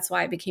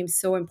why it became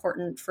so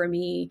important for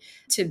me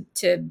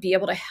to be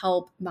able to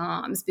help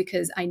moms,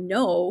 because I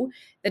know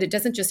that it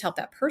doesn't just help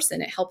that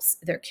person. It helps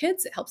their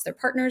kids, it helps their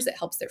partners, it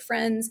helps their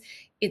friends.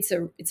 It's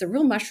a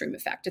real mushroom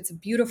effect. It's a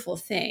beautiful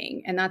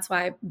thing. And that's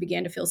why I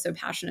began to feel so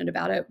passionate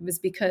about it, was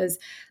because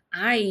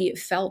I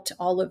felt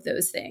all of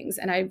those things.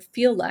 And I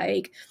feel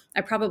like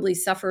I probably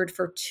suffered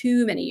for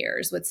too many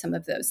years with some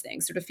of those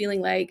things, sort of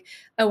feeling like,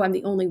 oh, I'm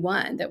the only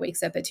one that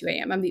wakes up at 2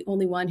 a.m. I'm the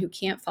only one who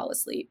can't fall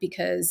asleep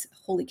because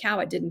holy cow,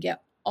 I didn't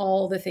get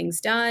all the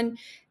things done.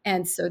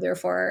 And so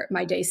therefore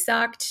my day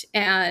sucked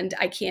and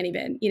I can't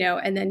even,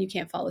 and then you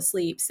can't fall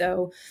asleep.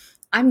 So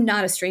I'm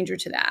not a stranger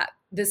to that.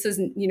 This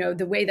isn't,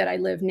 the way that I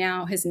live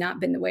now has not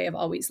been the way I've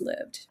always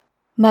lived.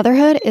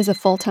 Motherhood is a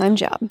full-time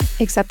job,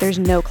 except there's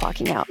no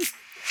clocking out.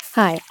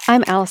 Hi,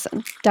 I'm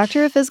Allison,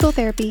 doctor of physical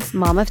therapy,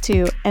 mom of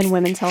 2, and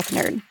women's health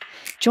nerd.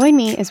 Join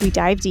me as we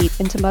dive deep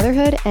into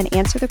motherhood and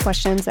answer the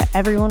questions that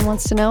everyone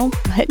wants to know,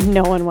 but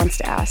no one wants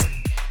to ask.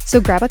 So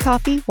grab a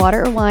coffee,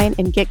 water, or wine,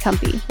 and get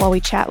comfy while we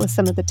chat with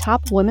some of the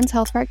top women's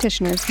health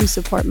practitioners who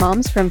support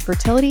moms from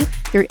fertility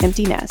through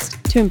empty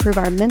nest to improve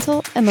our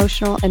mental,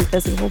 emotional, and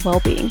physical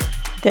well-being.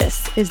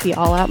 This is the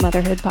All Out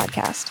Motherhood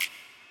Podcast.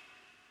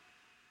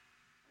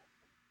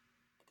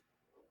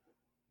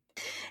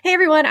 Hey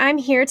everyone, I'm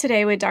here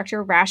today with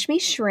Dr. Rashmi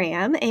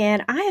Shram,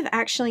 and I have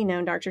actually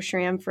known Dr.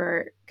 Shram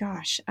for,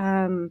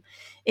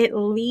 at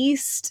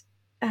least,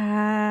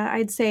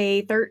 I'd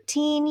say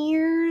 13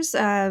 years,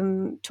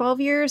 12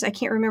 years. I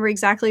can't remember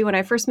exactly. When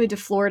I first moved to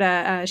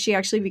Florida, she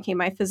actually became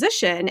my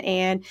physician,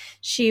 and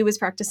she was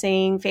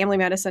practicing family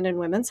medicine and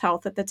women's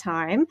health at the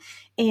time.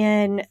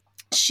 And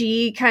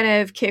she kind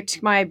of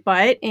kicked my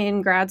butt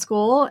in grad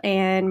school,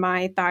 and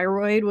my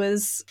thyroid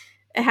was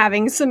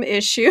having some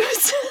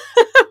issues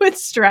with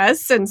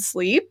stress and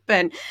sleep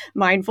and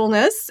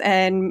mindfulness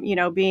and,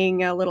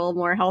 being a little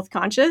more health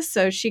conscious.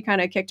 So she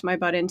kind of kicked my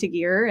butt into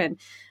gear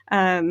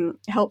and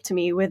helped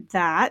me with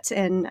that,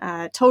 and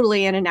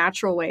totally in a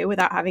natural way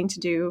without having to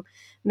do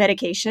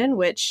medication,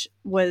 which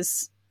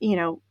was,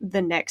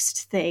 the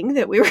next thing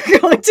that we were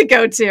going to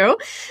go to.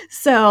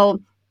 So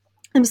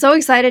I'm so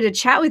excited to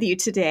chat with you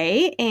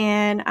today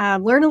and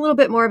learn a little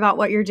bit more about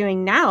what you're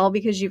doing now,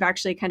 because you've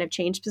actually kind of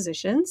changed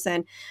positions.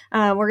 And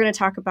we're going to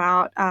talk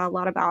about a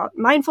lot about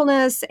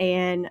mindfulness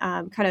and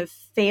kind of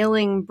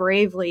failing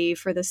bravely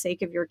for the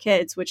sake of your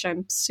kids, which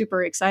I'm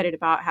super excited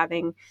about,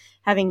 having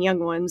young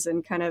ones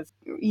and kind of,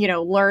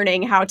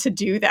 learning how to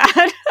do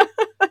that.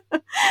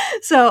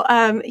 So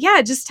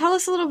just tell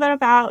us a little bit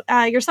about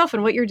yourself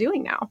and what you're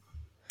doing now.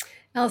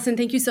 Allison,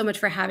 thank you so much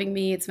for having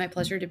me. It's my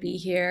pleasure to be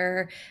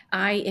here.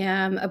 I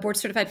am a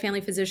board-certified family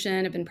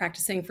physician. I've been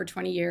practicing for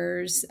 20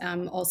 years.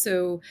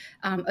 Also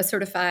a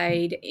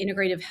certified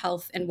integrative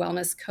health and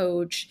wellness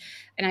coach.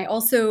 And I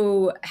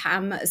also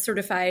am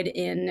certified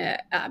in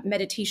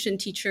meditation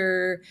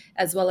teacher,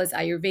 as well as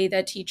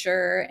Ayurveda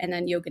teacher, and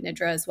then Yoga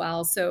Nidra as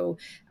well. So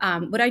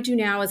what I do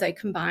now is I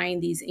combine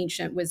these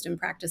ancient wisdom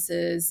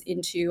practices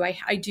into,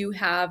 I do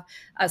have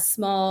a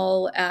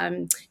small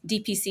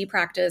DPC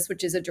practice,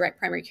 which is a direct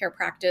primary care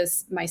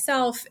practice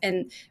myself.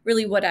 And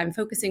really what I'm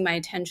focusing my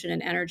attention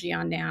and energy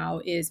on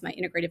now is my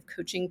integrative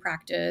coaching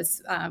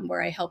practice,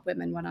 where I help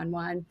women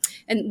one-on-one.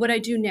 And what I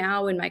do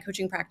now in my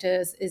coaching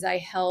practice is I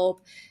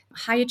help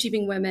high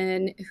achieving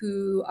women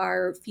who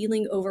are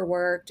feeling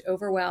overworked,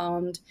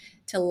 overwhelmed,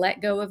 to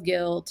let go of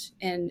guilt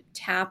and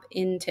tap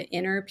into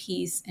inner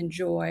peace and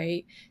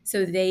joy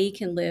so they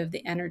can live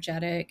the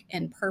energetic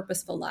and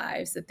purposeful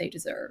lives that they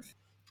deserve.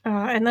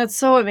 And that's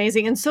so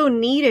amazing and so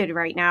needed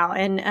right now.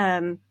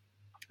 And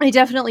I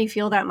definitely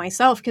feel that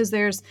myself, because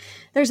there's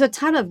a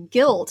ton of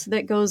guilt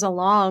that goes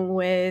along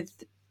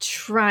with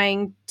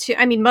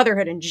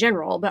motherhood in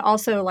general, but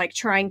also like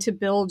trying to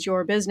build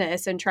your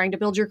business and trying to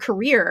build your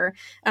career,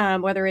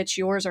 whether it's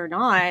yours or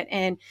not.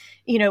 And,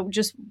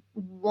 just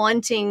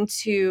wanting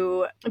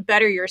to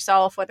better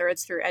yourself, whether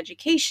it's through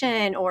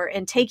education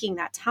and taking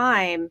that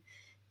time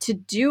to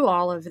do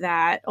all of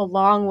that,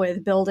 along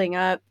with building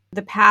up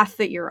the path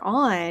that you're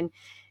on.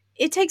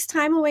 It takes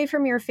time away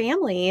from your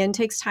family and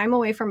takes time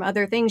away from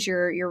other things,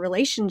 your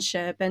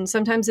relationship. And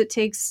sometimes it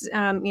takes,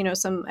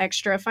 some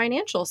extra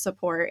financial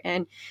support.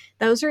 And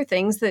those are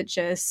things that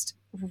just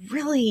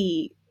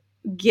really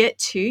get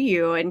to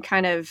you and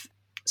kind of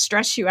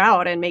stress you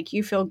out and make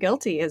you feel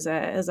guilty as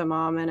a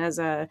mom and as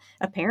a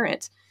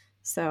parent.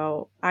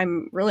 So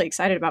I'm really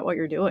excited about what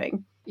you're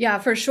doing. Yeah,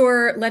 for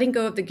sure. Letting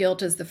go of the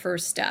guilt is the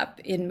first step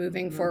in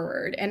moving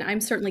forward. And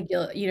I'm certainly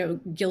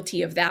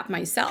guilty of that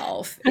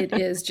myself. It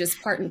is just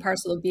part and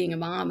parcel of being a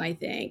mom, I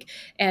think.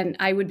 And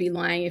I would be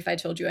lying if I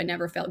told you I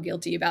never felt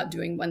guilty about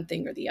doing one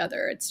thing or the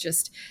other. It's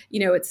just,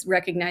 it's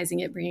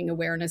recognizing it, bringing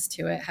awareness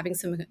to it, having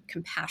some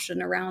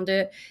compassion around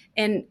it,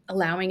 and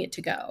allowing it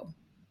to go.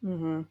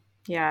 Mm-hmm.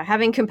 Yeah,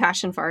 having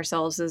compassion for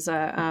ourselves is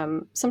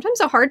sometimes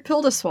a hard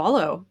pill to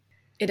swallow.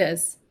 It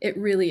is. It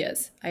really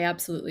is. I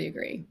absolutely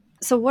agree.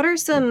 So what are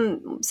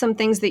some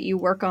things that you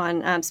work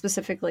on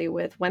specifically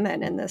with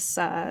women in this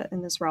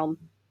realm?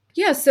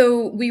 Yeah,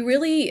 so we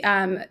really,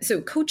 so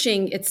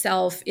coaching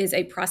itself is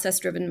a process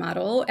driven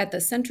model. At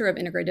the center of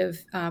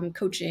integrative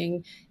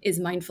coaching is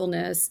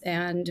mindfulness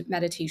and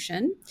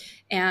meditation.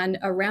 And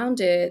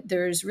around it,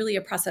 there's really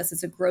a process,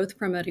 it's a growth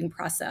promoting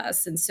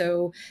process. And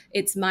so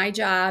it's my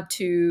job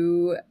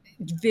to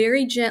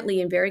very gently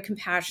and very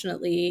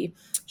compassionately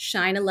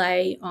shine a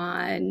light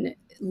on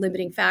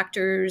limiting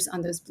factors, on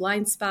those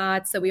blind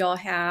spots that we all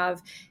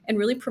have, and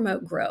really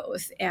promote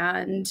growth.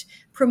 And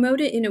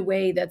promote it in a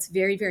way that's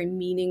very, very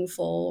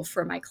meaningful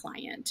for my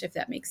client, if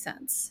that makes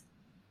sense.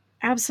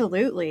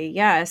 Absolutely.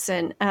 Yes.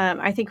 And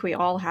I think we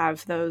all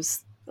have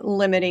those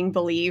limiting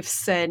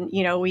beliefs. And,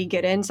 we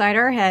get inside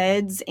our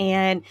heads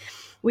and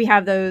we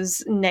have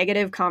those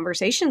negative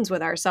conversations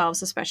with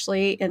ourselves,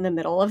 especially in the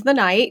middle of the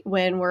night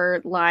when we're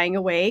lying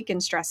awake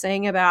and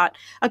stressing about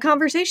a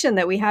conversation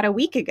that we had a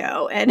week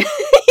ago. And,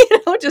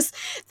 just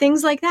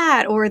things like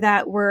that, or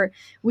that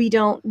we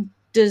don't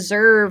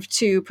deserve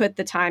to put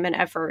the time and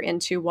effort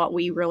into what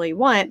we really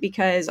want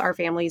because our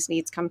family's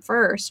needs come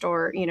first,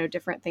 or,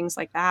 different things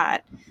like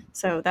that.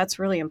 So that's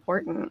really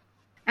important.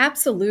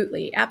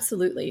 Absolutely.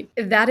 Absolutely.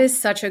 That is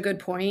such a good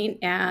point.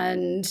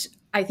 And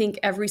I think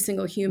every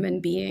single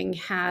human being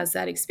has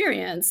that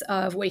experience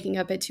of waking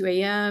up at 2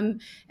 a.m.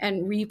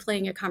 and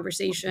replaying a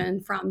conversation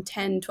from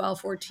 10,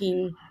 12,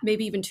 14,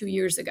 maybe even 2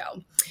 years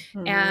ago.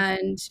 Mhm.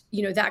 And,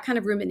 that kind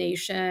of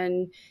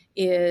rumination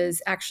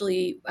is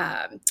actually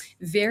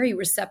very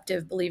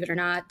receptive, believe it or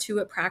not, to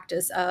a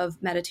practice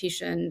of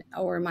meditation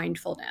or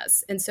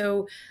mindfulness. And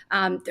so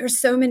there's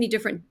so many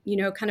different,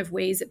 kind of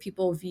ways that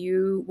people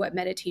view what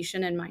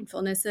meditation and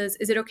mindfulness is.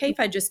 Is it okay if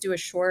I just do a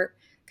short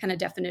kind of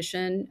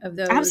definition of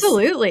those?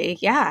 Absolutely.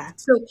 Yeah.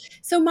 So,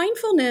 so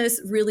mindfulness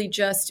really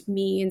just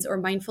means, or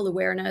mindful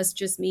awareness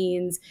just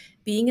means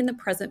being in the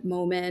present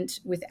moment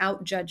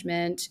without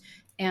judgment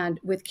and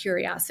with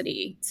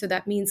curiosity. So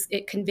that means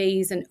it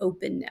conveys an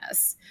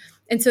openness.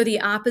 And so the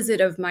opposite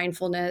of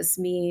mindfulness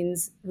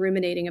means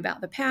ruminating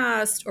about the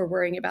past or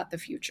worrying about the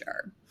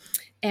future.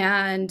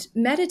 And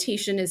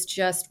meditation is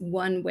just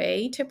one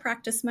way to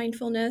practice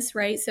mindfulness,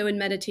 right? So in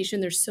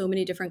meditation, there's so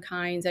many different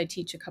kinds. I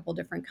teach a couple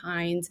different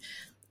kinds.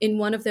 In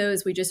one of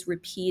those, we just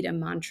repeat a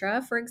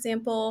mantra, for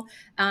example,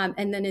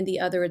 and then in the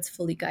other, it's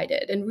fully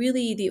guided. And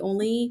really, the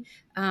only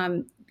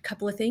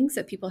couple of things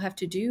that people have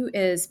to do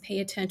is pay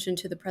attention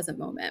to the present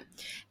moment.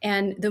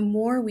 And the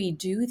more we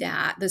do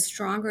that, the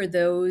stronger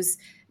those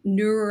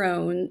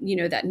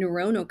that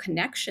neuronal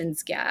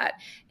connections get,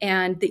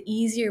 and the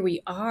easier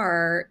we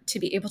are to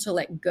be able to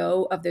let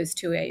go of those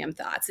 2 a.m.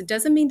 thoughts. It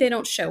doesn't mean they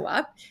don't show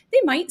up.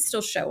 They might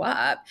still show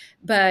up,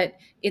 but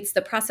it's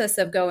the process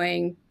of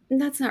going,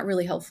 that's not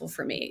really helpful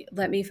for me.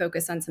 Let me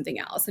focus on something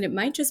else. And it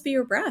might just be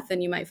your breath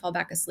and you might fall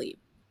back asleep.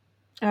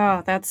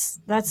 Oh, that's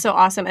so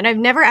awesome. And I've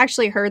never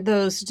actually heard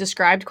those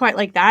described quite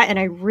like that. And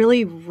I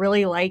really,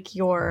 really like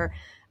your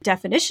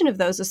definition of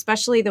those,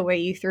 especially the way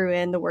you threw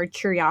in the word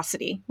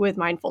curiosity with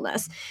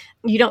mindfulness.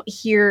 You don't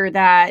hear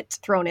that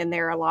thrown in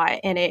there a lot.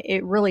 And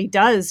it really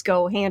does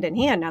go hand in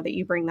hand now that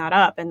you bring that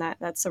up. And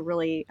that's a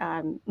really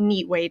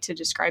neat way to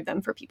describe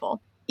them for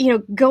people.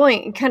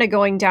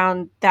 Going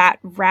down that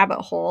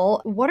rabbit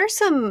hole, what are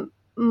some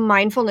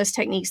mindfulness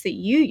techniques that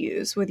you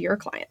use with your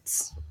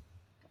clients?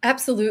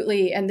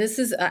 Absolutely. And this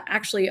is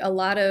actually a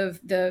lot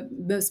of the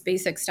most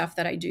basic stuff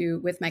that I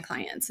do with my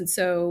clients. And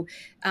so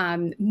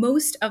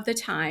most of the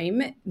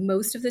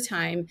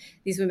time,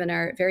 these women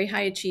are very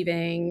high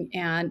achieving,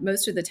 and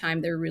most of the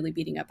time they're really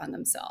beating up on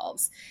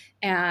themselves.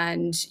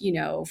 And,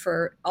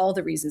 for all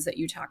the reasons that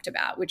you talked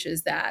about, which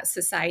is that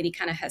society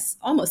kind of has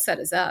almost set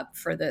us up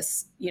for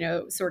this,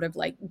 sort of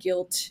like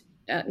guilt,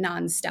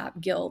 nonstop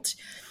guilt.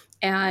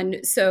 And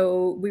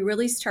so we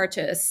really start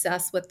to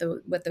assess what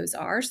those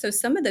are. So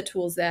some of the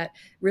tools that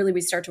really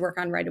we start to work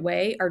on right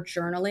away are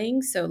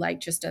journaling. So like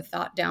just a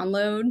thought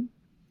download.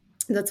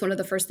 That's one of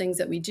the first things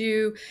that we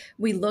do.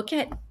 We look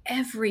at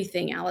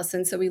everything,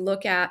 Allison. So we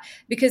look at,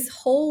 because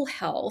whole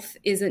health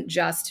isn't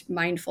just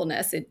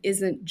mindfulness. It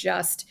isn't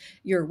just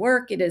your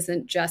work. It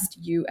isn't just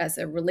you as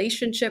a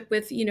relationship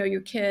with,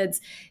 your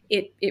kids.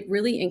 It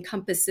really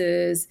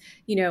encompasses,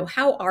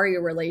 how are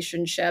your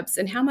relationships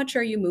and how much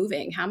are you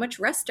moving? How much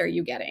rest are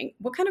you getting?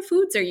 What kind of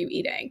foods are you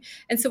eating?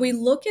 And so we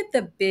look at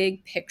the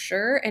big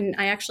picture, and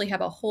I actually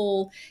have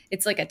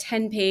it's like a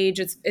 10 page,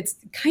 it's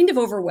kind of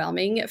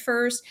overwhelming at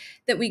first,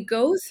 that we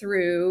go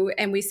through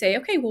and we say,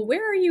 okay, well,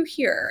 where are you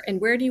here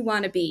and where do you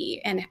want to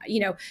be? And,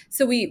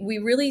 so we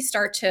really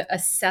start to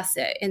assess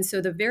it. And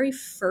so the very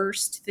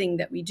first thing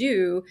that we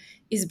do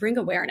is bring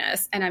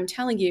awareness. And I'm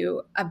telling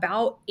you,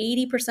 about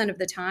 80% of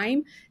the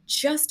time,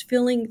 just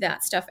filling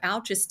that stuff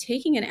out, just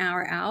taking an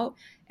hour out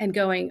and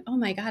going, oh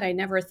my God, I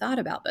never thought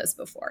about this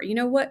before.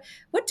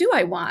 What do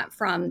I want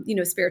from,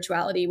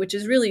 spirituality, which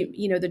is really,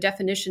 the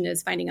definition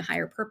is finding a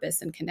higher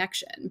purpose and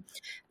connection.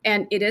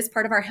 And it is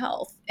part of our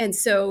health. And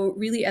so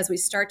really, as we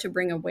start to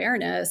bring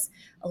awareness,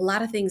 a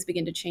lot of things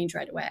begin to change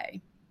right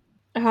away.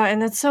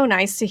 And that's so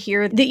nice to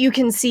hear that you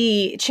can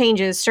see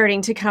changes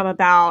starting to come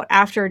about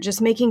after just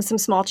making some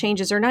small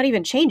changes, or not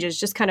even changes,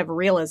 just kind of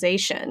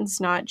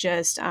realizations, not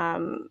just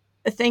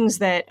things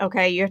that,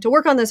 okay, you have to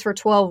work on this for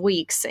 12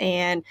 weeks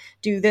and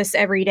do this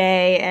every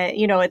day.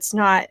 It's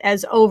not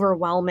as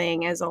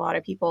overwhelming as a lot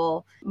of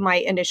people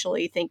might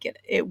initially think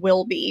it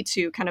will be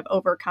to kind of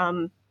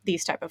overcome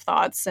these type of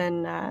thoughts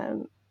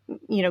and,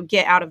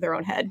 get out of their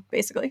own head,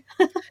 basically.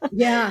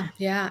 Yeah,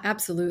 yeah,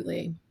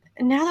 absolutely.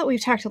 Now that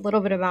we've talked a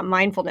little bit about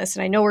mindfulness,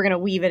 and I know we're going to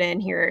weave it in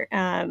here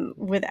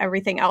with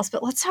everything else,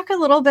 but let's talk a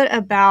little bit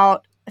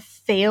about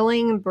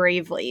failing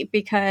bravely,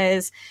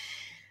 because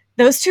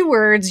those two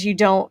words you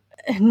don't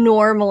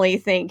normally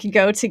think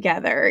go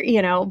together,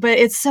 but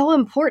it's so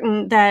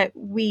important that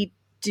we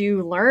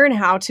do learn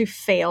how to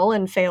fail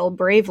and fail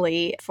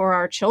bravely for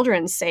our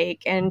children's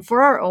sake and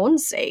for our own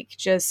sake.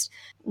 Just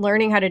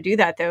learning how to do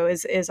that, though,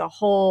 is a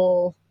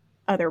whole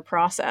other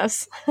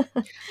process.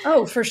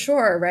 Oh, for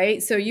sure,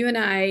 right? So you and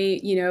I,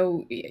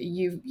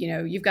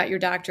 you've got your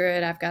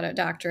doctorate, I've got a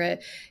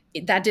doctorate.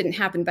 That didn't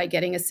happen by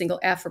getting a single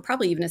F or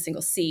probably even a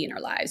single C in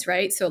our lives,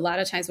 right? So a lot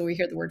of times when we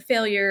hear the word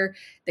failure,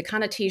 the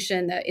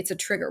connotation that it's a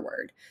trigger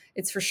word.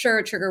 It's for sure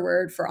a trigger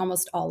word for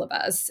almost all of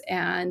us.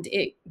 And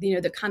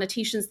the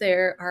connotations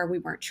there are we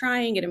weren't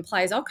trying. It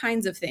implies all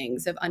kinds of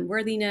things of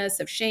unworthiness,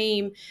 of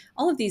shame,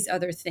 all of these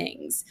other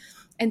things.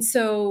 And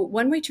so,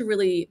 one way to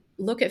really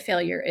look at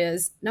failure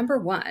is number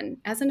one,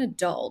 as an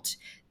adult,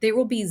 there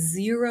will be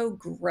zero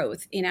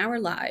growth in our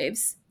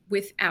lives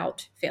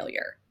without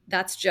failure.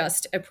 That's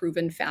just a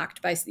proven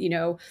fact by,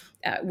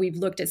 we've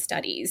looked at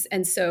studies.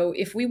 And so,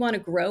 if we want to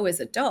grow as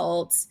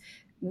adults,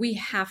 we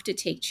have to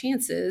take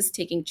chances.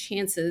 Taking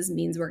chances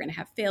means we're going to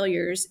have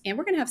failures and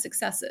we're going to have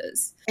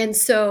successes. And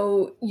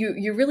so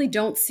you really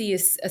don't see a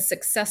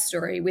success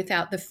story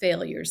without the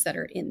failures that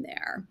are in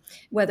there,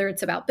 whether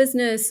it's about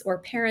business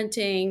or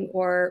parenting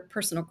or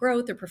personal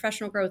growth or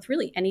professional growth,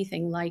 really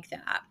anything like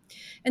that.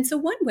 And so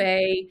one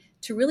way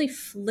to really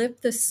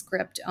flip the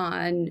script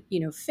on,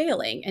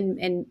 failing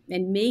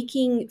and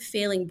making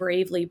failing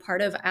bravely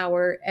part of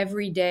our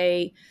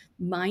everyday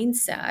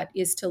mindset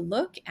is to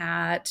look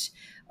at,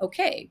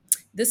 okay,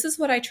 this is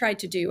what I tried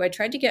to do. I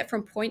tried to get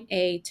from point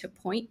A to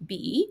point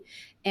B,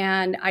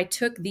 and I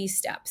took these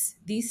steps.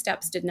 These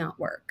steps did not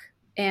work.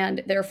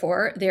 And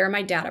therefore, there are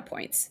my data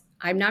points.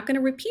 I'm not going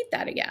to repeat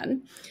that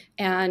again.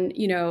 And,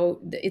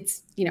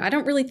 I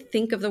don't really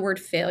think of the word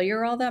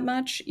failure all that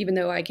much, even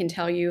though I can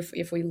tell you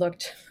if we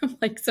looked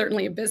like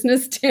certainly a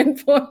business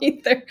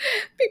standpoint, there,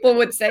 people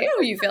would say,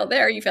 oh, you failed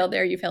there, you failed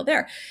there, you failed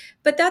there.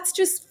 But that's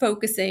just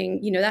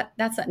focusing,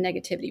 that's that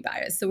negativity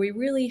bias. So we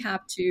really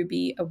have to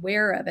be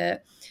aware of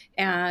it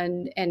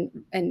and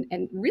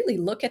really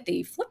look at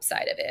the flip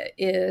side of it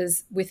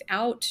is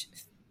without,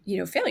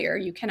 failure,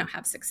 you cannot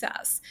have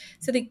success.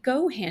 So they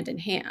go hand in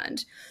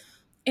hand.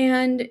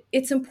 And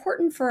it's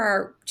important for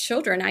our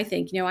children, I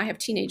think. I have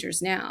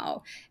teenagers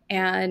now,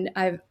 and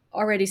I've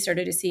already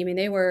started to see,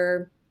 they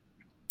were,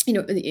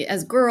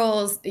 as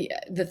girls,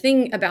 the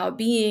thing about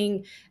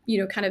being,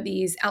 kind of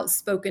these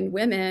outspoken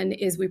women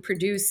is we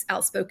produce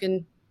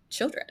outspoken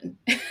children.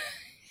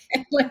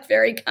 Like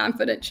very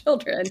confident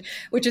children,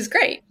 which is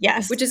great.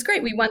 Yes. Which is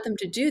great. We want them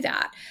to do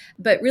that.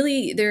 But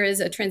really, there is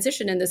a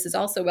transition, and this is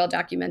also well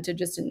documented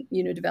just in,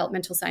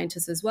 developmental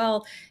scientists as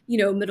well.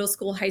 Middle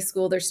school, high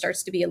school, there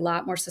starts to be a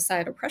lot more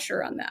societal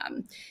pressure on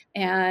them.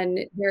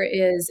 And there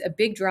is a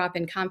big drop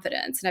in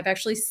confidence. And I've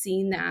actually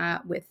seen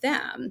that with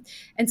them.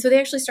 And so they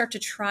actually start to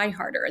try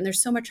harder, and they're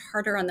so much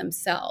harder on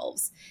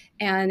themselves.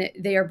 And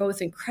they are both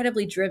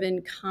incredibly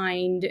driven,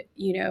 kind,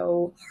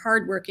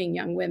 hardworking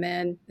young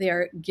women. They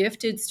are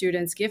gifted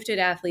students, gifted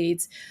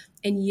athletes,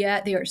 and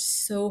yet they are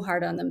so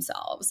hard on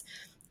themselves.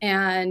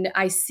 And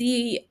I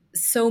see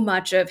so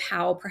much of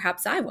how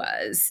perhaps I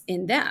was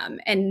in them,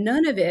 and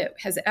none of it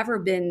has ever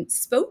been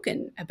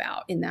spoken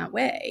about in that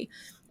way.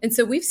 And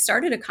so we've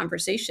started a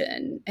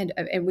conversation, and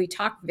we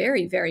talk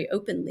very, very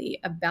openly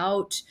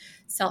about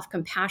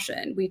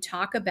self-compassion. We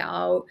talk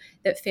about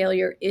that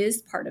failure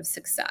is part of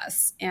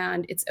success,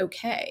 and it's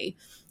okay.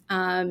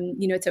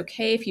 It's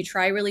okay if you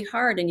try really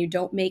hard and you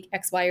don't make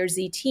X, Y, or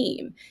Z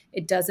team.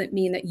 It doesn't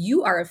mean that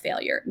you are a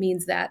failure. It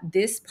means that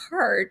this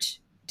part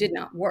did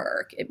not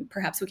work.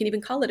 Perhaps we can even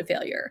call it a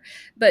failure,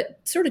 but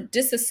sort of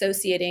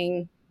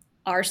disassociating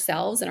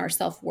ourselves and our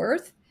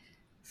self-worth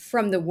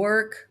from the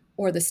work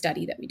or the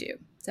study that we do.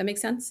 Does that make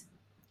sense?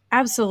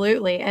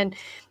 Absolutely. And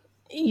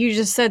you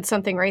just said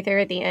something right there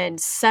at the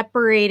end,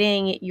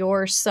 separating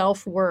your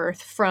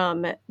self-worth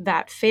from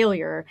that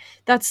failure.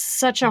 That's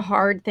such a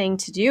hard thing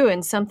to do,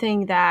 and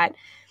something that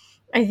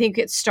I think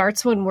it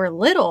starts when we're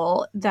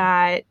little,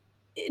 that,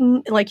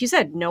 like you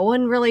said, no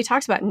one really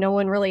talks about, no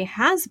one really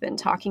has been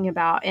talking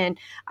about. And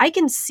I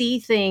can see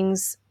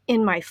things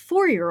in my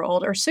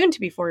 4-year-old or soon to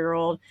be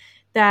 4-year-old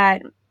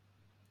that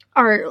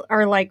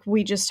are like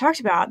we just talked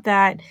about,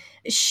 that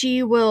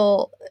she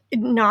will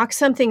knock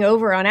something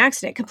over on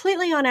accident,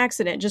 completely on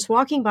accident, just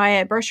walking by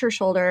it, brush her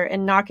shoulder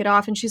and knock it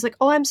off. And she's like,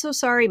 oh, I'm so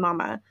sorry,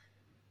 mama.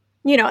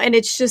 And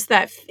it's just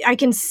that I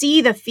can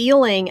see the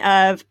feeling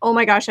of, oh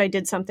my gosh, I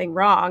did something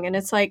wrong. And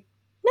it's like,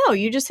 no,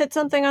 you just hit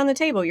something on the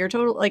table. You're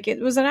total, like,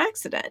 it was an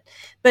accident.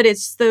 But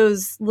it's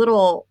those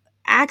little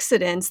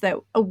accidents that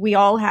we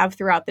all have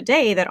throughout the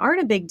day that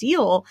aren't a big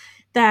deal,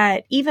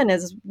 that even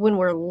as when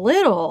we're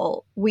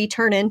little, we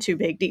turn into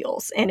big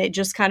deals, and it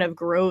just kind of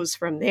grows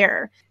from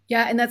there.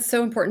 Yeah, and that's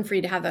so important for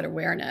you to have that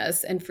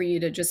awareness and for you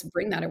to just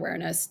bring that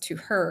awareness to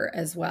her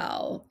as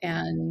well,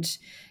 and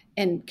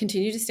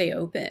continue to stay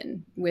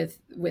open with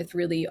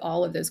really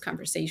all of those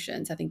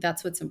conversations. I think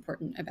that's what's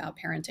important about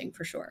parenting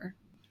for sure.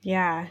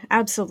 Yeah,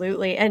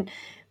 absolutely. And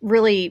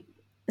really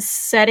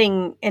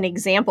setting an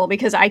example,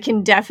 because I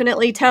can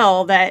definitely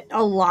tell that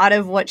a lot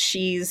of what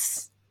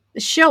she's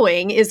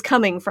showing is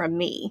coming from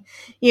me.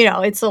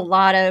 It's a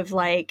lot of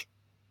like,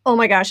 oh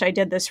my gosh, I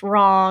did this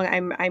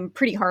wrong. I'm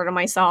pretty hard on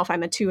myself.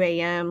 I'm a 2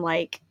 a.m.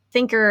 like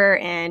thinker.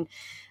 And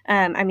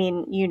I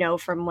mean,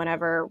 from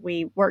whenever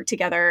we work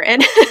together,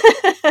 and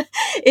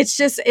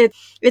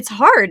it's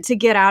hard to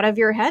get out of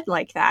your head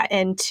like that,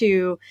 and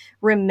to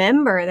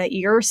remember that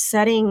you're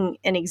setting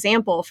an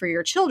example for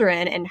your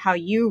children, and how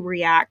you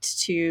react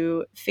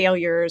to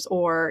failures,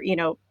 or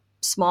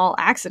small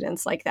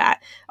accidents like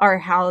that are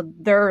how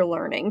they're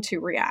learning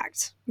to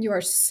react. You are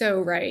so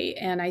right.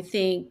 And I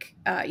think,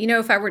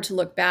 if I were to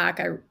look back,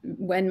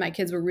 when my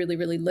kids were really,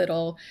 really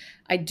little,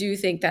 I do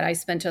think that I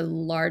spent a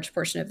large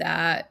portion of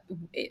that,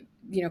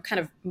 kind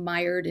of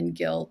mired in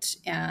guilt.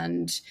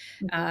 And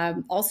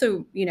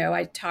also,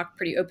 I talked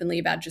pretty openly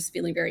about just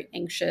feeling very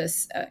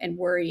anxious and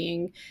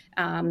worrying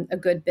a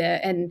good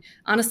bit. And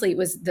honestly, it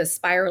was the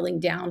spiraling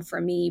down for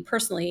me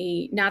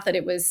personally. Not that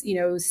it was,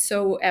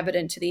 so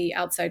evident to the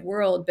outside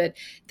world, but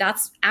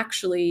that's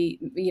actually,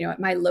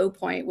 my low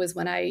point was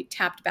when I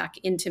tapped back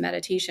into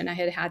meditation. I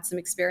had had some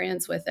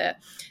experience with it.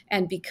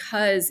 And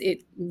because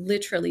it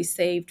literally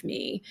saved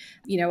me,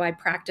 I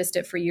practiced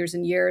it for years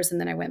and years.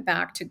 And then I went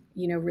back to,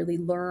 really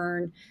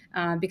learn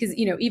because,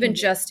 even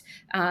just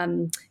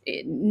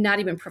not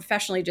even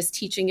professionally, just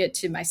teaching it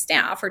to my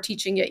staff or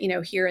teaching it,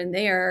 here and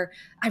there,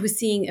 I was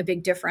seeing a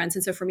big difference.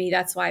 And so for me,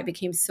 that's why it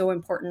became so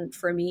important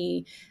for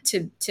me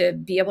to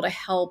be able to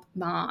help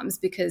moms,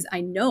 because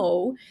I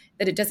know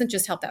that it doesn't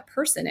just help that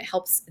person. It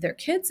helps their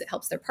kids, it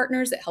helps their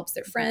partners, it helps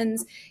their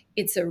friends.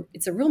 It's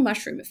a real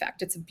mushroom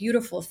effect. It's a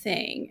beautiful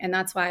thing. And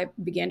that's why I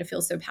began to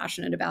feel so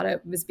passionate about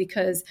it, was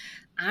because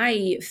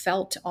I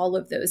felt all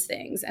of those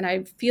things. And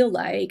I feel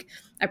like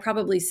I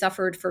probably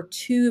suffered for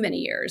too many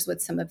years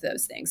with some of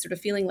those things, sort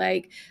of feeling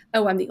like,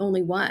 oh, I'm the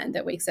only one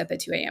that wakes up at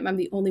 2 a.m. I'm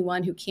the only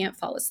one who can't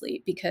fall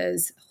asleep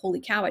because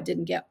holy cow, I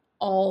didn't get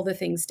all the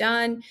things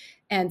done.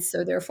 And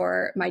so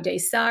therefore my day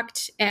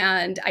sucked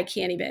and I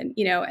can't even,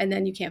 and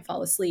then you can't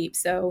fall asleep.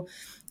 So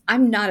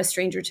I'm not a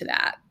stranger to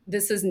that.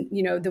 This isn't,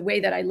 the way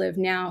that I live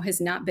now has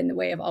not been the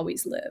way I've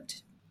always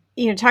lived.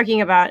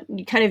 Talking about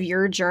kind of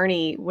your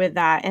journey with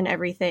that and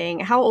everything,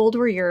 how old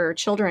were your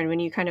children when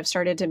you kind of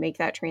started to make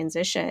that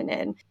transition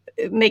and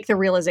make the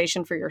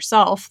realization for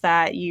yourself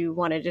that you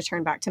wanted to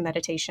turn back to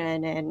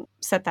meditation and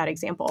set that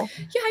example?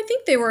 Yeah, I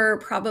think they were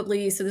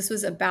probably, so this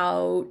was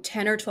about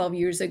 10 or 12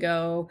 years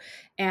ago.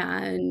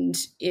 And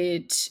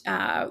it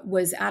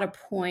was at a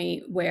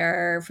point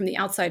where, from the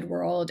outside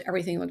world,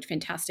 everything looked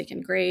fantastic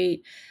and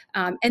great.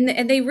 And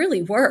they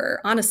really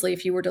were, honestly,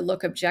 if you were to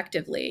look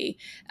objectively.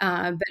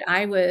 But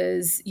I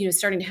was,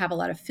 starting to have a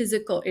lot of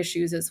physical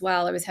issues as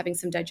well. I was having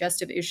some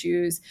digestive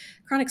issues,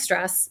 chronic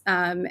stress,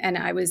 and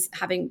I was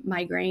having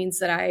migraines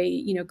that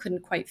I,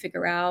 couldn't quite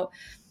figure out.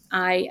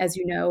 I, as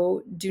you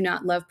know, do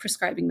not love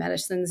prescribing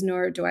medicines,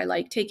 nor do I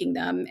like taking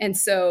them. And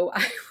so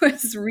I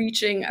was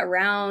reaching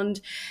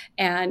around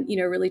and,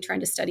 really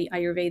trying to study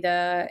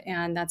Ayurveda.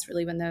 And that's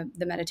really when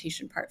the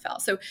meditation part fell.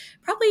 So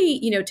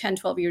probably, 10,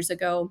 12 years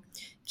ago.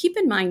 Keep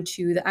in mind,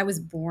 too, that I was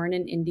born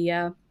in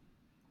India.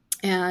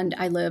 And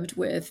I lived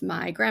with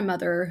my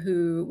grandmother,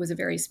 who was a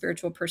very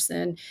spiritual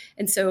person.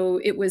 And so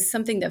it was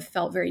something that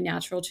felt very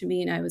natural to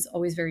me. And I was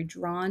always very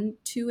drawn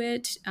to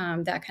it,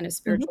 that kind of Mhm.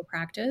 spiritual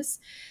practice.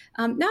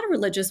 Not a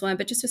religious one,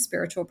 but just a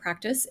spiritual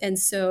practice. And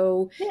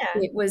so Yeah.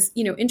 it was,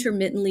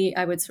 intermittently,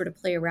 I would sort of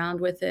play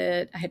around with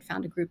it. I had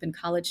found a group in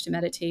college to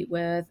meditate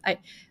with. I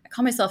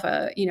call myself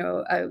a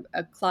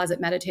closet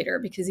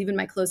meditator, because even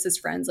my closest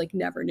friends like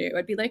never knew.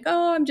 I'd be like,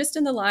 oh, I'm just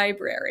in the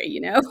library.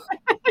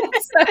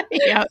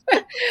 Yep.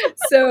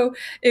 So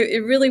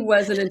it really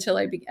wasn't until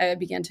I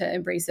began to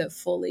embrace it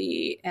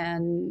fully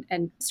and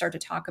start to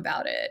talk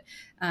about it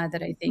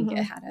that I think it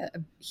Mhm. had a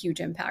huge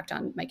impact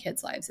on my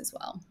kids' lives as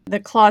well. The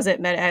closet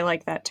I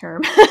like that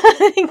term.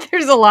 I think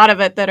there's a lot of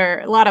us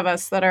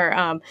that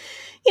are,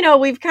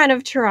 we've kind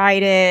of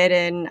tried it,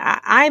 and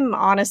I'm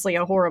honestly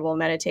a horrible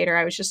meditator.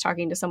 I was just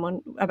talking to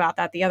someone about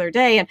that the other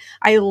day, and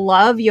I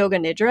love yoga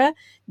nidra.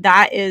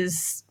 That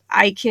is,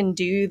 I can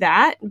do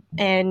that,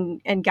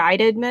 and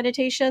guided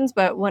meditations,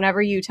 but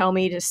whenever you tell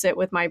me to sit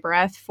with my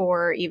breath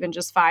for even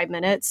just 5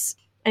 minutes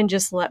and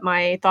just let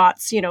my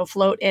thoughts,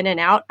 float in and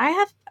out,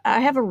 I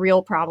have a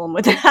real problem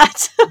with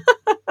that.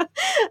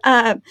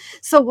 um,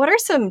 so, what are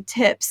some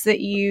tips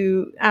that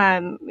you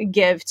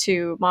give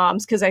to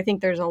moms? Because I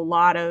think there's a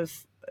lot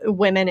of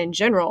women in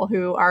general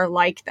who are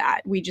like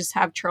that. We just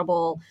have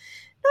trouble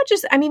not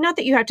just, I mean, not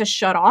that you have to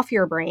shut off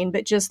your brain,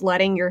 but just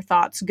letting your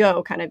thoughts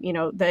go, kind of,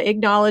 the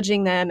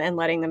acknowledging them and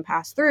letting them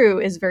pass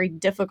through is very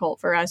difficult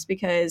for us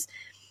because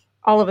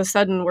all of a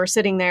sudden we're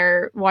sitting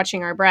there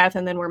watching our breath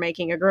and then we're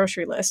making a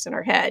grocery list in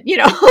our head.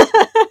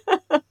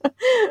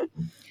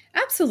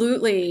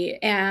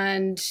 Absolutely.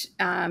 And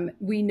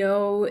we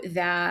know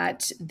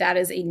that that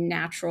is a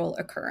natural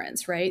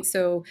occurrence, right?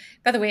 So,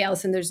 by the way,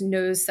 Allison, there's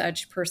no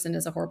such person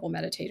as a horrible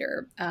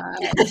meditator.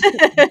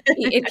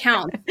 It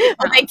counts. It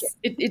Well, thank you. counts.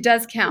 It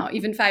does count.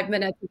 Even 5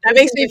 minutes. That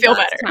makes me Your feel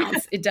thoughts better.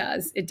 counts. It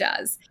does. It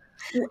does.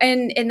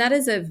 And that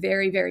is a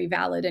very, very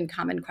valid and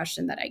common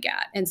question that I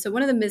get. And so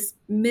one of the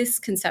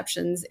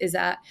misconceptions is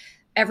that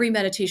every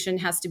meditation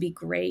has to be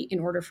great in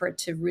order for it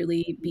to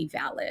really be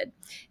valid.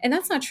 And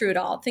that's not true at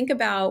all. Think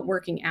about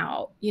working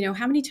out.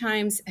 How many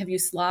times have you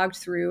slogged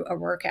through a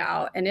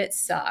workout and it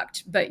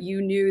sucked, but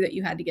you knew that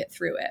you had to get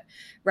through it,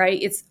 right?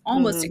 It's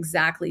almost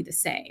exactly the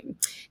same.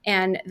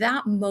 And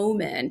that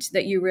moment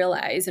that you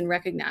realize and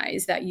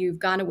recognize that you've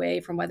gone away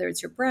from whether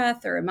it's your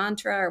breath or a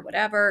mantra or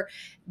whatever,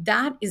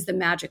 that is the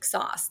magic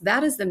sauce.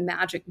 That is the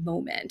magic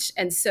moment.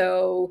 And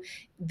so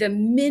the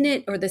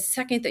minute or the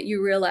second that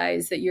you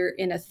realize that you're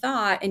in a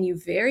thought and you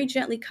very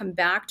gently come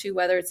back to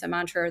whether it's a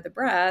mantra or the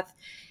breath,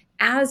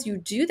 as you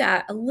do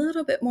that a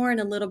little bit more and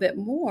a little bit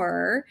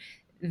more,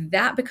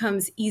 that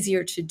becomes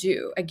easier to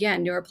do.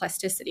 Again,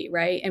 neuroplasticity,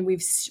 right? And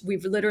we've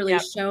literally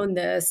Yep. shown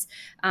this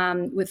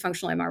with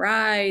functional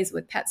MRIs,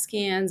 with PET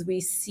scans.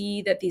 We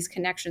see that these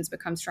connections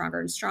become stronger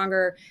and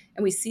stronger,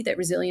 and we see that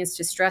resilience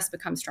to stress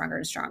becomes stronger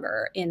and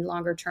stronger in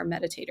longer term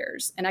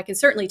meditators. And I can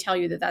certainly tell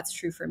you that that's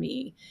true for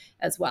me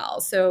as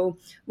well. So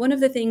one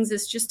of the things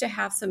is just to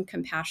have some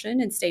compassion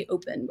and stay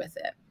open with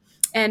it.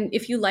 And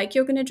if you like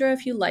yoga nidra,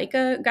 if you like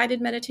a guided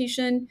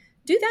meditation,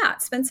 do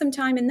that. Spend some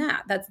time in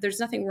that. There's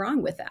nothing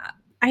wrong with that.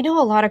 I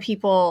know a lot of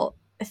people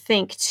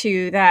think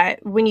too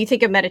that when you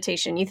think of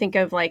meditation, you think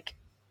of like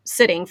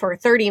sitting for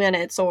 30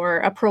 minutes or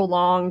a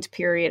prolonged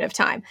period of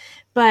time.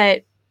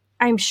 But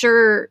I'm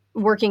sure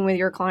working with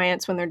your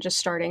clients when they're just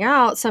starting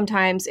out,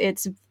 sometimes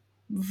it's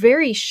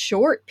very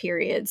short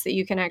periods that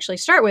you can actually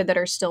start with that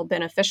are still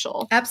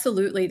beneficial.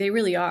 Absolutely, they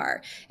really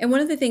are. And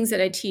one of the things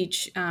that I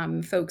teach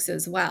folks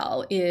as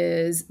well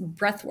is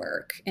breath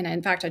work. And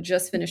in fact, I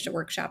just finished a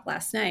workshop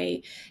last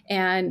night.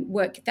 And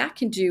what that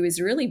can do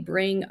is really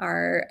bring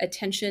our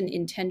attention,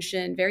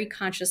 intention very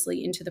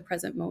consciously into the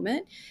present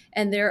moment.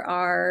 And there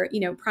are,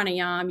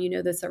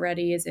 pranayama, this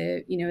already as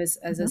a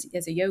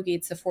yogi,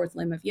 it's the fourth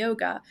limb of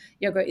yoga.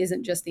 Yoga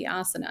isn't just the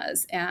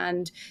asanas.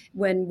 And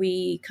when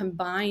we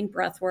combine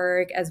breath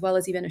work as well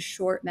as even a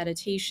short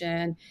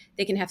meditation,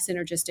 they can have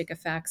synergistic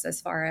effects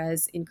as far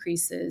as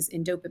increases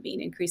in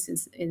dopamine,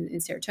 increases in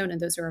serotonin.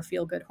 Those are our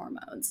feel-good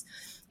hormones.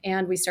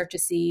 And we start to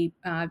see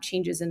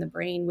changes in the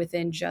brain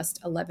within just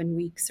 11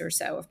 weeks or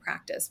so of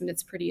practice. And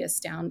it's pretty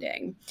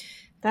astounding.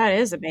 That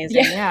is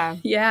amazing.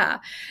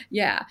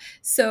 Yeah.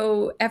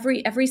 So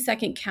every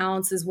second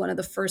counts is one of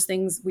the first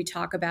things we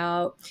talk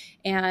about,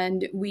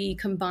 and we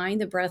combine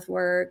the breath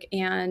work.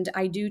 And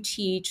I do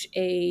teach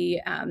in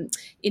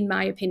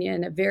my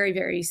opinion, a very,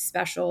 very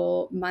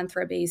special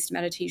mantra-based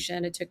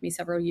meditation. It took me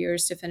several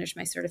years to finish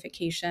my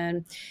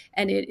certification,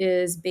 and it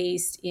is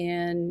based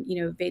in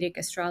Vedic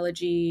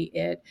astrology.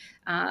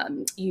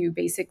 You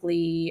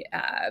basically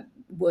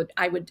would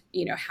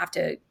have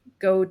to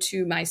go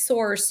to my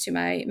source, to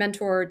my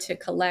mentor, to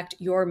collect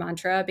your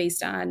mantra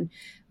based on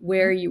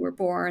where you were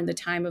born, the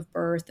time of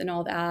birth, and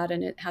all that.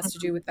 And it has to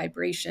do with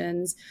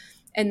vibrations.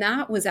 And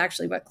that was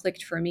actually what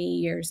clicked for me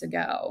years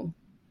ago,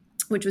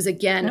 which was,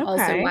 again,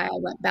 also why I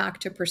went back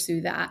to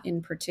pursue that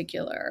in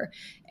particular.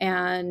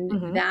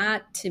 And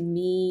that, to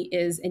me,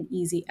 is an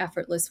easy,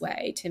 effortless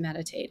way to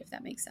meditate, if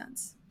that makes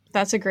sense.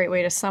 That's a great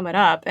way to sum it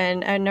up,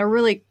 and a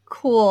really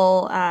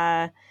cool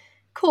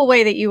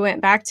way that you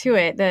went back to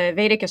it. The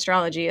Vedic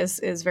astrology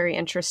is very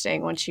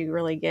interesting once you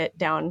really get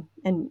down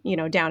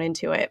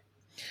into it.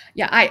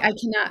 Yeah, I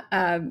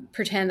cannot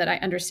pretend that I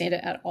understand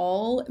it at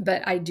all,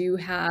 but I do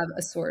have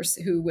a source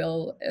who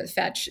will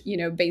fetch,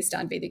 based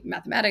on Vedic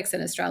mathematics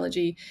and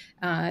astrology,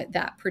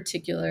 that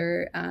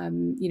particular,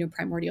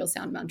 primordial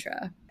sound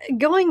mantra.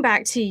 Going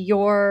back to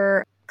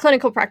your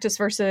clinical practice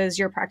versus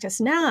your practice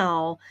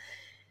now,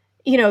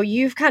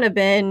 you've kind of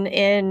been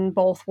in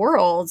both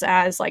worlds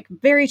as like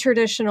very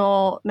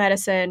traditional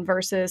medicine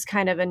versus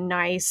kind of a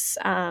nice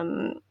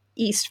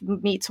East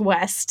meets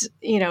West,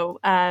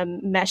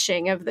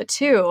 meshing of the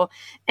two.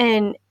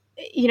 And,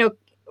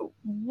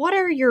 what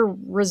are your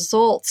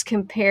results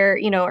compare?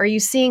 Are you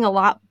seeing a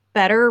lot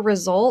better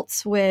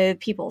results with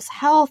people's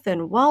health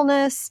and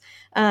wellness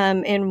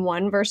in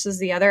one versus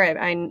the other?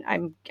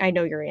 I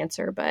know your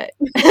answer, but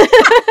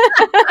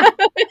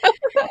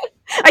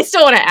I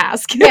still want to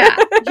ask. Yeah,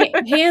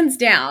 hands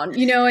down,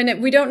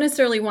 and we don't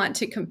necessarily want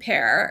to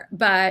compare,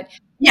 but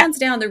Yeah. hands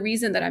down, the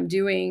reason that I'm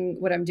doing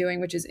what I'm doing,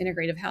 which is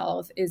integrative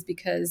health, is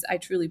because I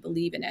truly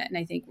believe in it, and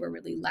I think we're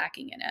really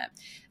lacking in it.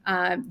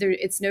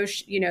 It's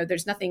no,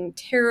 there's nothing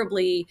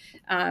terribly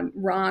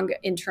wrong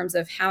in terms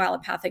of how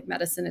allopathic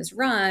medicine is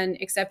run,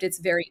 except it's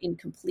very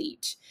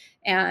incomplete.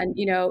 And,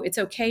 it's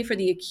okay for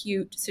the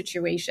acute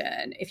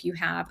situation. If you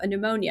have a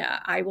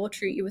pneumonia, I will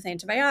treat you with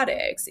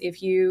antibiotics.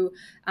 If you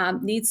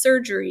need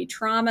surgery,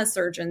 trauma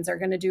surgeons are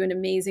going to do an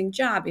amazing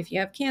job. If you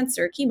have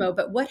cancer, chemo.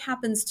 But what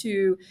happens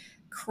to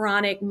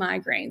chronic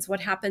migraines? What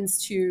happens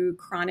to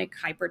chronic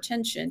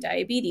hypertension,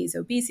 diabetes,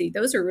 obesity?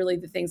 Those are really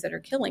the things that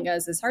are killing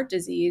us as heart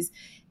disease.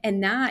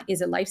 And that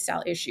is a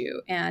lifestyle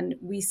issue. And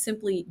we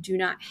simply do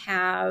not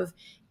have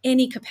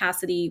any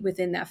capacity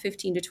within that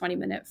 15 to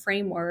 20-minute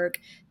framework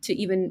to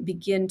even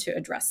begin to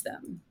address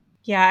them.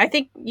 Yeah, I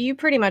think you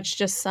pretty much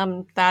just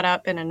summed that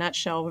up in a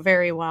nutshell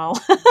very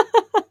well.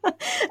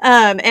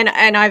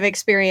 And I've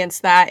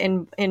experienced that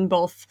in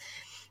both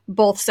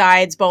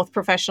sides, both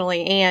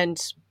professionally and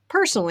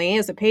personally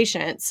as a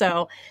patient.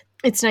 So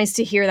it's nice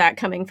to hear that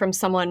coming from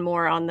someone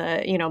more on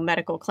the,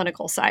 medical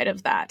clinical side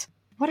of that.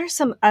 What are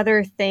some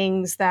other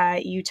things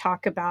that you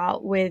talk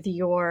about with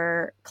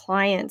your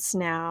clients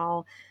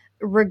now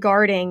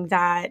regarding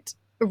that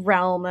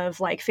realm of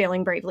like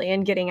failing bravely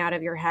and getting out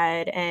of your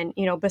head and,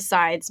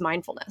 besides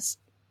mindfulness?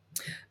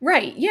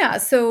 Right. Yeah.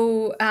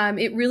 So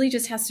it really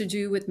just has to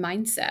do with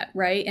mindset,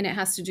 right? And it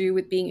has to do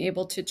with being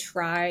able to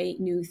try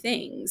new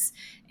things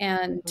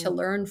and to Mhm.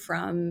 learn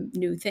from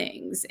new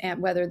things, and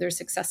whether they're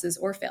successes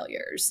or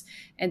failures.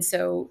 And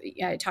so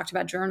yeah, I talked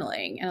about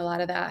journaling, and a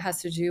lot of that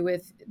has to do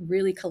with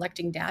really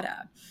collecting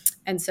data.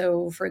 And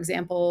so, for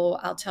example,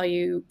 I'll tell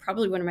you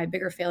probably one of my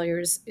bigger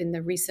failures in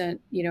the recent,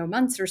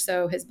 months or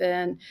so has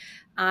been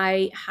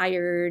I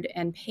hired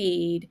and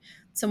paid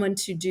someone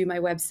to do my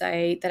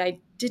website that I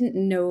didn't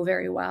know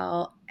very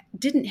well,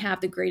 didn't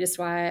have the greatest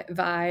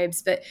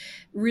vibes, but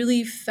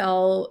really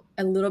felt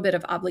a little bit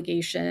of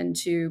obligation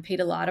to, paid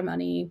a lot of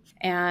money.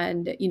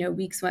 And,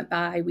 weeks went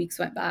by,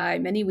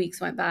 many weeks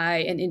went by.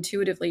 And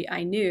intuitively,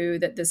 I knew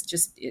that this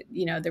just,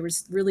 there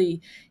was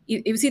really,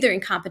 it was either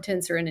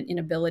incompetence or an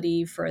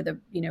inability for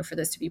for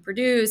this to be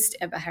produced.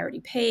 And I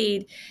already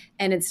paid.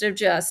 And instead of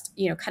just,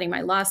 cutting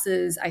my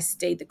losses, I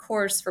stayed the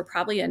course for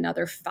probably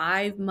another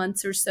 5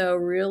 months or so,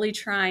 really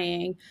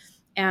trying.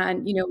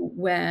 And,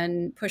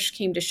 when push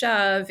came to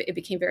shove, it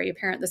became very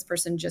apparent this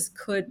person just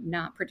could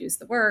not produce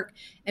the work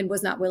and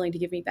was not willing to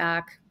give me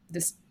back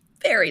this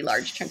very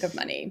large chunk of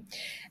money.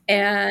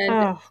 And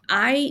Oh,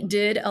 I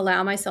did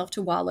allow myself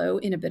to wallow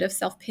in a bit of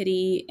self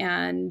pity,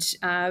 and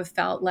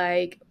felt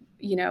like,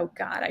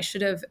 God, I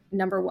should have,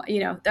 number one,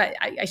 that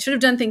I should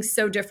have done things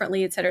so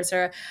differently, et cetera, et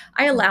cetera.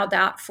 I allowed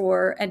that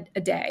for a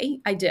day.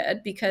 I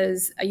did,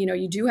 because,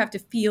 you do have to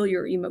feel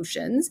your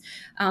emotions.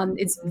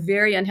 It's mhm,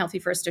 very unhealthy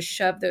for us to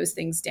shove those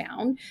things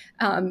down.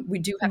 We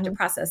do have to mhm,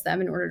 process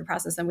them. In order to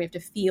process them, we have to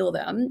feel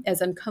them,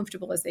 as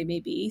uncomfortable as they may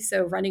be.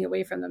 So running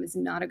away from them is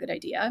not a good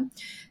idea.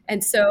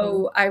 And mhm.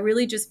 so I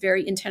really just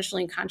very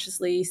intentionally and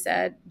consciously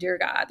said, Dear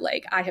God,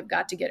 like, I have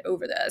got to get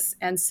over this.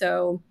 And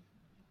so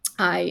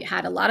I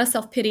had a lot of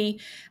self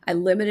pity. I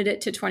limited it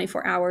to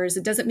 24 hours.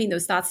 It doesn't mean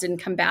those thoughts didn't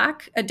come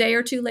back a day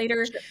or two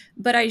later, Sure.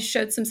 but I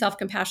showed some self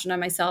compassion on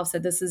myself,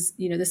 said, this is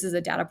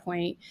a data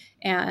point,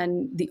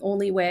 and the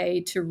only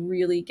way to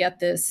really get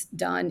this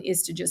done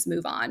is to just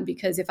move on.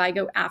 Because if I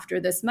go after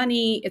this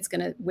money, it's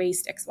going to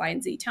waste X, Y,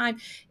 and Z time.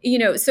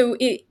 So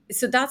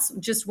that's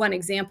just one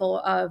example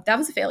of, that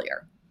was a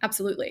failure.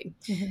 Absolutely.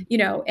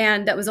 Mhm,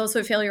 And that was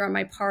also a failure on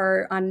my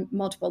part on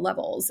multiple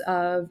levels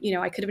of,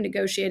 I could have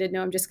negotiated,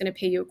 no, I'm just going to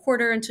pay you a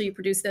quarter until you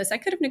produce this. I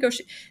could have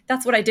negotiated.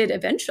 That's what I did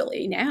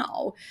eventually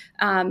now.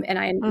 And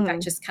I, in fact,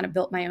 mhm, just kind of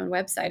built my own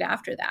website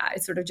after that.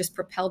 It sort of just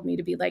propelled me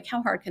to be like,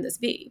 how hard can this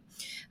be?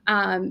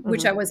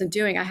 Which I mhm. wasn't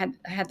doing. I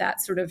had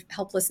that sort of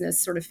helplessness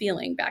sort of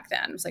feeling back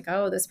then. It was like,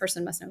 oh, this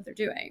person must know what they're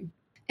doing.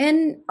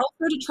 And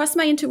also to trust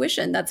my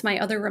intuition. That's my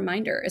other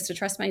reminder, is to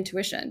trust my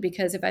intuition,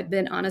 because if I'd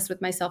been honest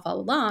with myself all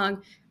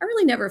along, I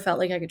really never felt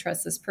like I could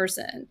trust this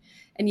person.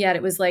 And yet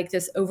it was like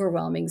this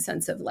overwhelming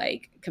sense of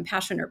like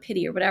compassion or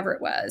pity or whatever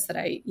it was that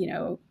I,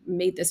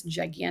 made this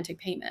gigantic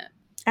payment.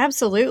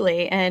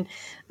 Absolutely. And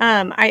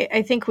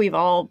I think we've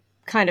all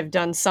kind of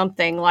done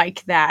something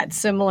like that.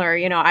 Similar,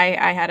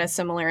 I had a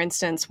similar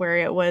instance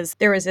where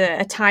there was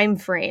a time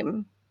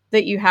frame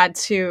that you had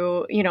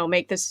to,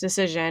 make this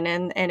decision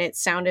and it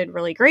sounded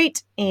really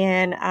great.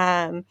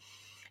 And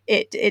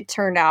it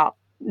turned out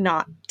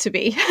not to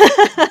be.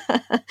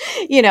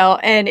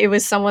 And it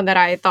was someone that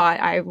I thought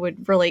I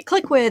would really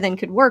click with and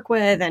could work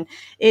with, and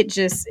it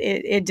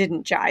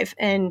didn't jive.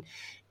 And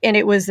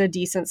it was a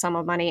decent sum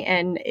of money,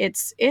 and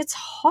it's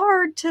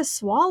hard to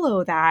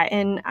swallow that.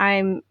 And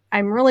I'm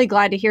really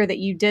glad to hear that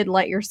you did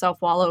let yourself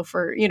wallow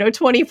for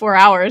 24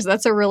 hours.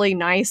 That's a really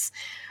nice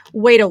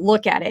way to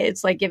look at it.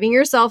 It's like giving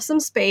yourself some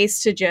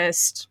space to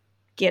just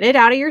get it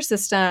out of your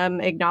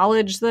system,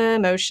 acknowledge the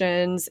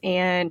emotions,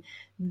 and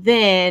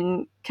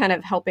then kind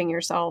of helping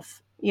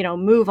yourself,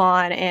 move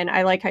on. And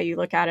I like how you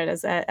look at it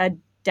as a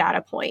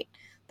data point.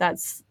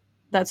 That's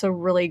that's a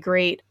really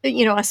great,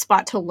 a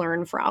spot to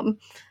learn from,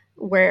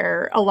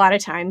 where a lot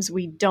of times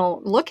we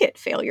don't look at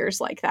failures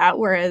like that,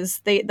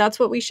 whereas that's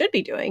what we should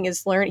be doing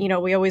is learn.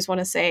 We always want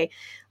to say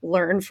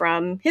learn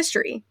from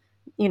history.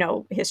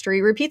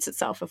 History repeats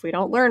itself if we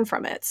don't learn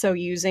from it. So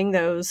using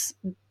those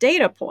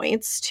data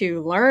points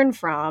to learn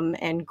from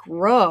and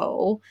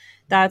grow,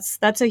 that's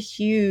a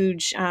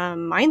huge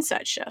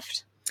mindset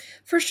shift.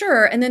 For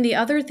sure. And then the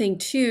other thing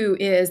too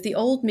is the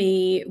old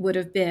me would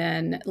have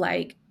been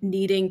like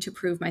needing to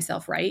prove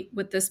myself right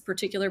with this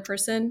particular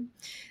person.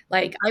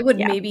 Like I would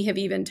Yeah. maybe have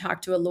even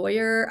talked to a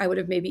lawyer. I would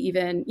have maybe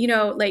even,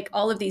 like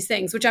all of these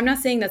things, which I'm not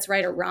saying that's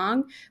right or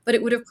wrong, but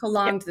it would have Yeah.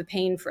 prolonged the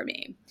pain for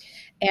me.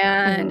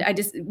 And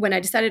Hmm. when I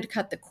decided to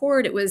cut the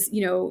cord, it was,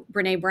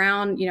 Brene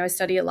Brown, I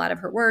study a lot of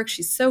her work.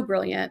 She's so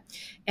brilliant.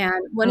 And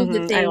one of the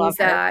Hmm. I love things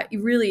her. that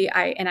really,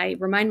 I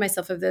remind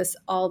myself of this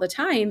all the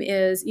time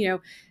is,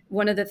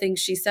 one of the things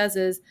she says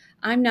is,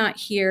 I'm not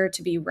here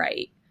to be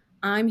right.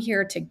 I'm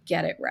here to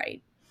get it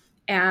right.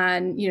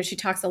 And she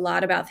talks a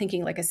lot about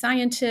thinking like a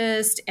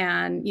scientist,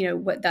 and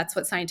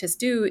what scientists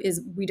do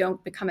is we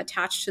don't become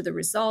attached to the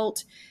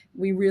result.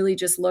 We really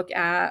just look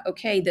at,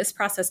 okay, this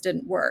process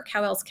didn't work,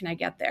 how else can I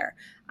get there?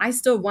 I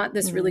still want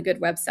this really Hmm.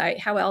 good website,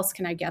 how else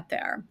can I get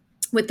there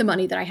with the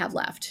money that I have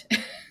left?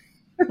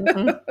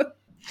 Hmm.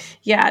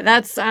 Yeah,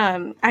 that's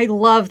I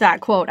love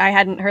that quote. I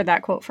hadn't heard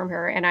that quote from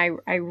her, and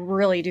I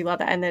really do love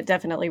that, and it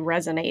definitely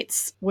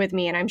resonates with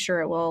me, and I'm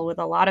sure it will with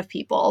a lot of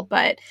people.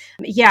 But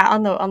yeah,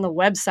 on the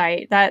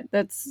website,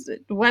 that's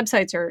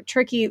websites are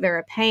tricky, they're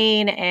a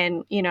pain,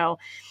 and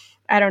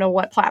I don't know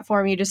what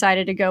platform you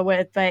decided to go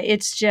with, but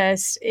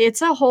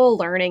it's a whole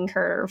learning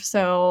curve.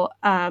 So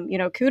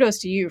kudos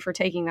to you for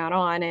taking that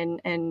on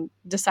and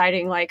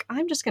deciding like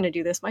I'm just going to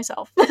do this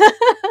myself.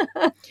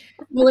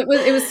 Well,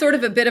 it was sort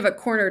of a bit of a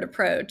cornered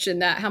approach in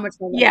that how much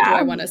more money do Yeah,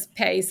 I want to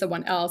pay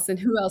someone else and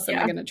who else am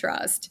I yeah. going to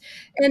trust?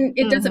 And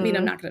it doesn't mean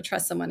I'm Hmm. not going to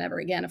trust someone ever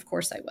again. Of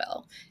course I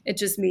will. It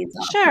just means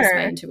I'll trust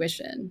my Sure.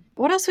 intuition.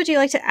 What else would you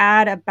like to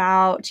add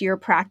about your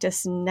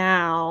practice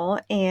now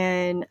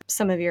and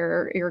some of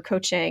your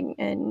coaching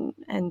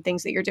and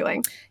things that you're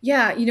doing?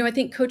 Yeah, I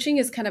think coaching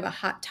is kind of a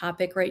hot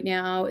topic right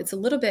now. It's a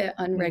little bit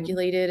Mm,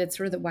 unregulated. It's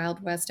sort of the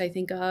Wild West, I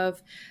think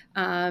of.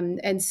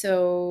 And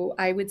so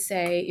I would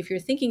say if you're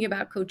thinking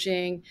about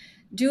coaching,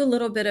 do a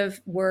little bit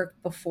of work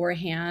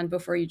beforehand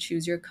before you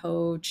choose your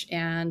coach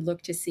and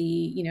look to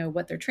see,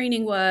 what their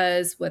training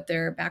was, what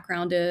their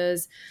background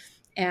is,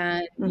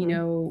 and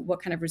mhm,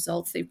 what kind of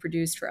results they've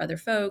produced for other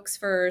folks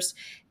first.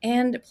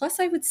 And plus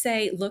I would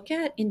say look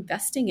at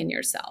investing in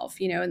yourself,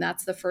 and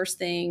that's the first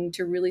thing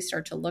to really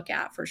start to look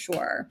at for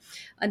sure.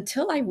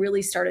 Until I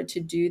really started to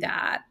do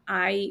that,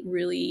 I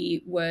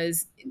really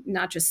was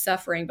not just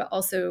suffering but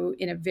also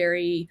in a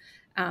very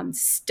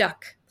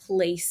stuck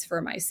place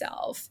for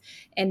myself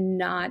and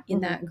not in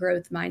mhm, that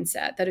growth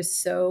mindset that is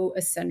so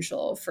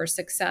essential for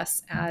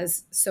success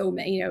as so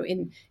many,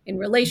 in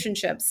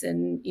relationships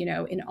and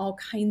in all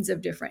kinds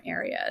of different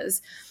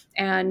areas.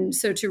 And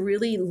so to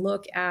really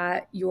look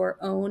at your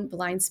own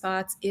blind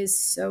spots is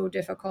so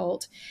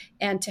difficult,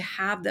 and to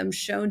have them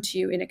shown to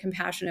you in a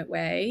compassionate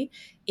way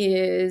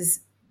is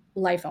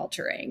life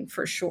altering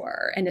for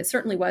sure. And it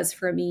certainly was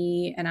for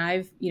me. And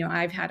I've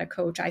had a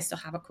coach. I still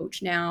have a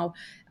coach now,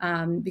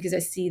 because I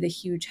see the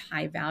huge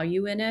high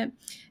value in it.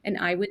 And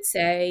I would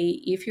say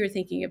if you're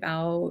thinking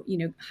about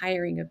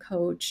hiring a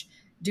coach,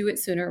 do it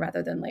sooner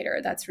rather than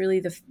later. That's really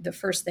the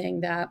first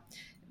thing that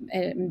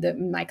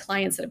my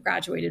clients that have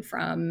graduated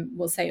from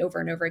will say over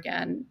and over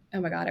again,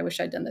 oh my God, I wish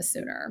I'd done this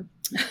sooner.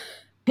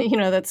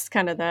 that's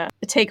kind of the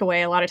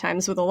takeaway a lot of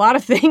times with a lot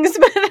of things,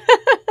 but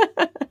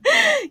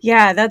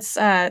yeah,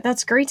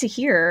 that's great to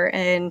hear.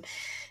 And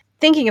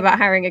thinking about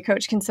hiring a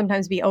coach can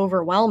sometimes be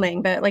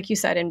overwhelming, but like you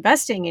said,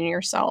 investing in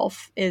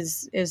yourself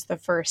is the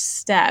first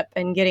step,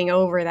 and getting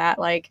over that,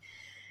 like,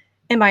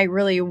 am I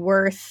really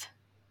worth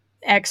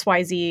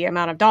XYZ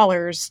amount of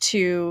dollars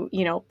to,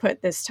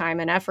 put this time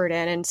and effort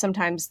in? And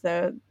sometimes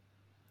the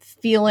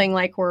feeling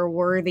like we're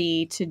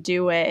worthy to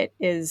do it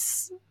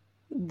is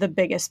the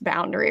biggest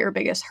boundary or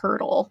biggest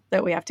hurdle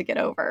that we have to get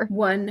over.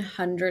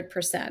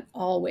 100%.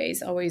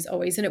 Always, always,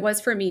 always. And it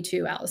was for me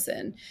too,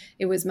 Allison.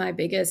 It was my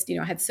biggest,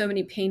 I had so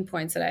many pain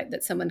points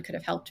that someone could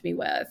have helped me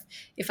with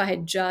if I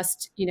had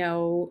just,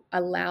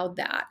 allowed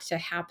that to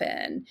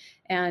happen.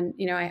 And,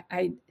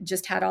 I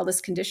just had all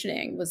this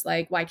conditioning, was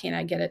like, why can't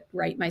I get it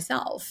right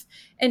myself?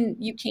 And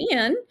you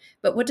can,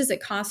 but what does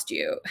it cost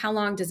you? How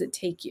long does it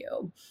take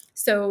you?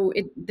 So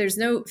there's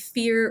no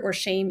fear or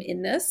shame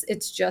in this.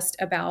 It's just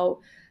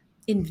about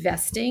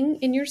investing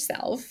in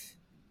yourself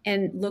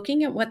and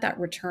looking at what that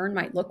return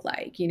might look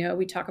like.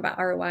 We talk about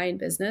ROI in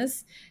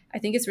business. I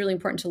think it's really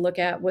important to look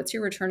at what's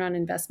your return on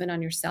investment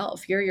on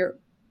yourself. You're your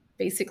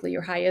basically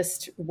your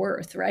highest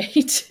worth,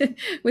 right?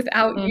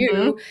 Without Mhm.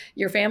 you,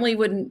 your family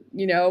wouldn't,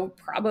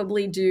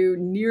 probably do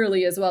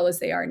nearly as well as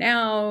they are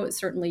now.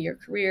 Certainly your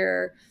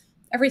career,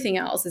 everything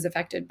else is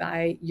affected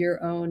by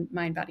your own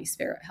mind, body,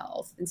 spirit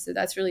health. And so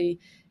that's really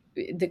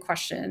the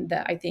question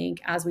that I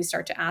think as we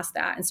start to ask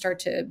that and start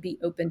to be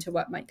open to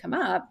what might come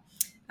up,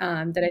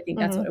 that I think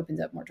that's Mhm. what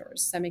opens up more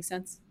doors. Does that make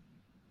sense?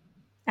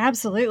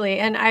 Absolutely.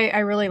 And I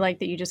really like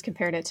that you just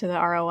compared it to the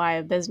ROI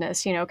of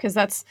business, because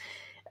that's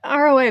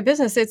ROI of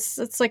business.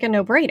 It's like a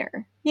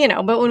no-brainer,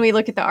 but when we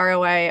look at the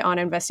ROI on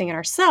investing in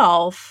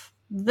ourselves,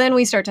 then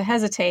we start to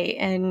hesitate.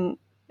 And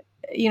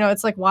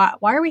it's like, why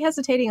are we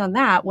hesitating on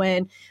that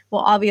when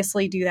we'll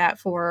obviously do that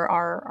for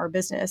our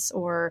business,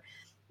 or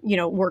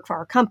work for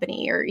our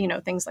company, or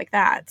things like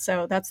that.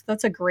 So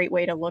that's a great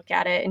way to look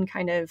at it, and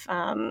kind of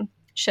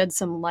shed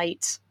some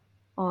light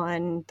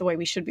on the way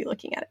we should be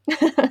looking at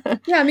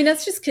it. Yeah, I mean,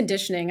 that's just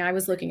conditioning. I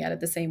was looking at it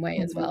the same way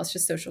as Mhm. well. It's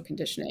just social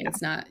conditioning. Yeah,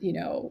 It's not,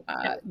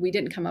 yeah, we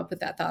didn't come up with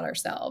that thought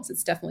ourselves.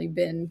 It's definitely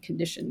been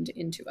conditioned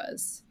into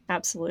us.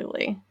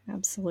 absolutely.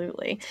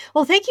 Absolutely.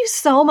 Well, thank you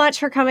so much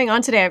for coming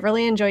on today. I've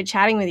really enjoyed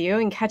chatting with you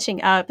and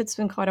catching up. It's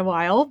been quite a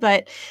while,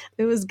 but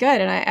it was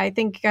good. And I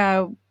think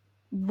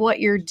what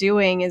you're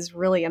doing is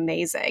really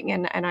amazing.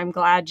 And I'm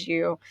glad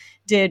you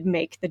did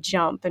make the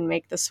jump and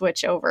make the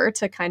switch over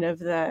to kind of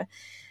the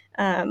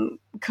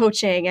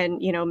coaching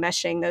and,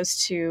 meshing those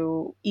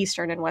two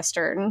Eastern and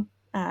Western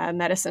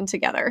medicine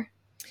together.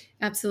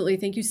 Absolutely.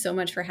 Thank you so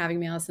much for having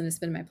me, Allison. It's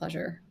been my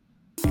pleasure.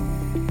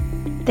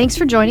 Thanks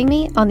for joining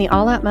me on the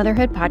All Out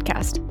Motherhood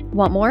podcast.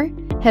 Want more?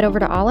 Head over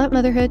to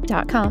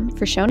alloutmotherhood.com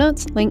for show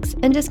notes, links,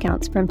 and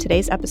discounts from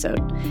today's episode.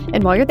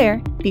 And while you're there,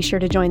 be sure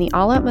to join the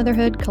All Out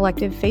Motherhood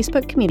Collective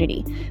Facebook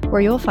community,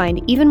 where you'll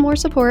find even more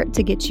support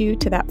to get you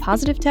to that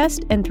positive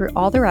test and through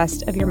all the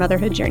rest of your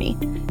motherhood journey.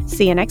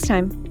 See you next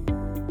time.